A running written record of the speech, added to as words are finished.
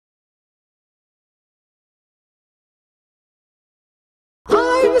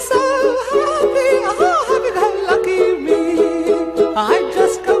so happy, oh, happy-go-lucky me. I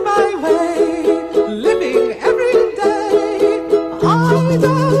just go my way, living every day. I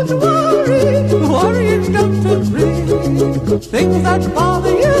don't worrying don't agree. Things that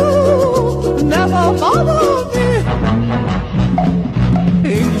bother you never bother me.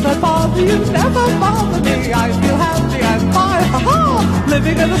 Things that bother you never bother me. I feel happy and fine, ha-ha.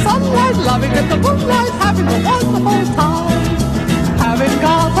 Living in the sunlight, loving in the moonlight, having a wonderful time. Having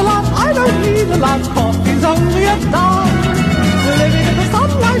got a lot, I don't need a lot, coffee's only a dime. Living in the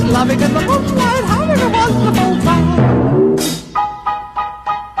sunlight, loving in the moonlight, having a wonderful time.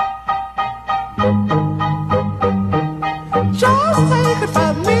 Just take it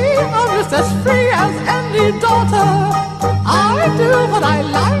from me, I'm just as free as any daughter. I do what I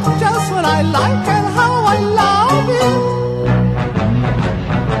like, just what I like, and how I love it.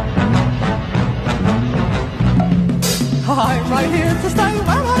 I'm right here to stay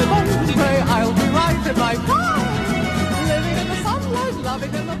where I want to stay. I'll be right in my prime, living in the sunlight,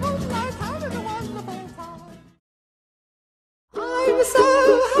 loving in the moonlight, having a wonderful time. I'm so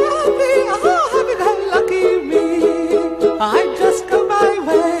happy, oh, happy-go-lucky me. I just go my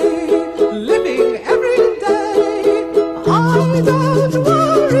way, living every day. I don't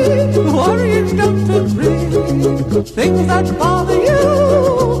worrying don't agree. Things that bother you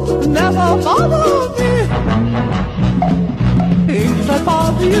never bother me. Things that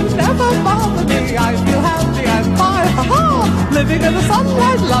bother you never bother me. I feel happy and fine, ha-ha. Living in the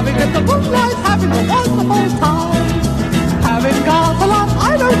sunlight, loving in the moonlight, having a wonderful time. Having got a lot,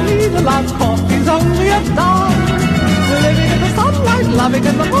 I don't need a lot, coffee's only a dime. Living in the sunlight, loving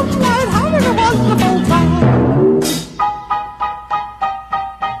in the moonlight, having a wonderful time.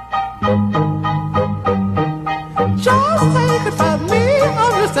 Just take it from me,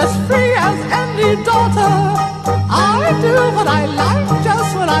 I'm just as free as any daughter. I do what I like,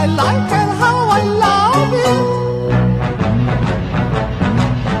 just what I like, and how I love it.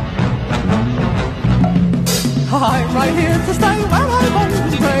 I'm right here to stay where I want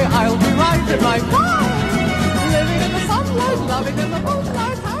to stay. I'll be right in my prime, living in the sunlight, loving in the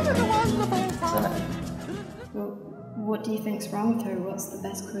moonlight, having a wonderful time. Well, what do you think's wrong with her? What's the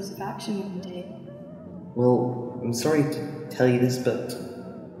best course of action we can take? Well, I'm sorry to tell you this, but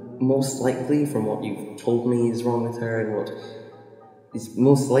most likely, from what you've told me is wrong with her, and what is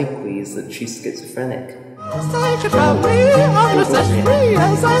most likely is that she's schizophrenic. Take it from me, I'm just as free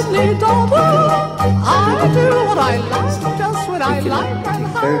as any daughter. I do what I like, just what I like, and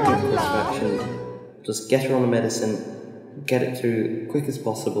how Very I good course of love action. it. Just get her on the medicine, get it through quick as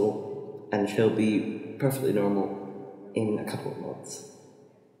possible, and she'll be perfectly normal in a couple of months.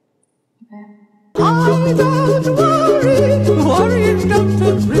 Okay. I don't worrying don't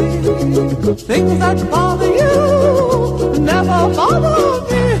agree. Things that bother you never bother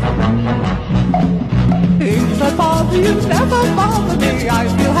me. Things that bother you never bother me. I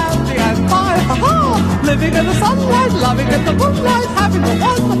feel happy and fine, ha-ha. Living in the sunlight, loving in the moonlight, having a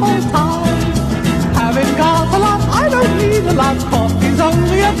wonderful time. Having got a lot, I don't need a lot, coffee's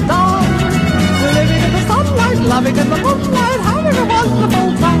only a dime. Living in the sunlight, loving in the moonlight, having a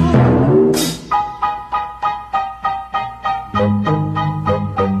wonderful time.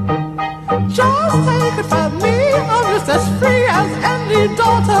 Just take it from me, I'm just as free as any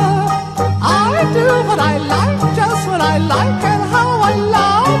daughter. I do what I like, just what I like,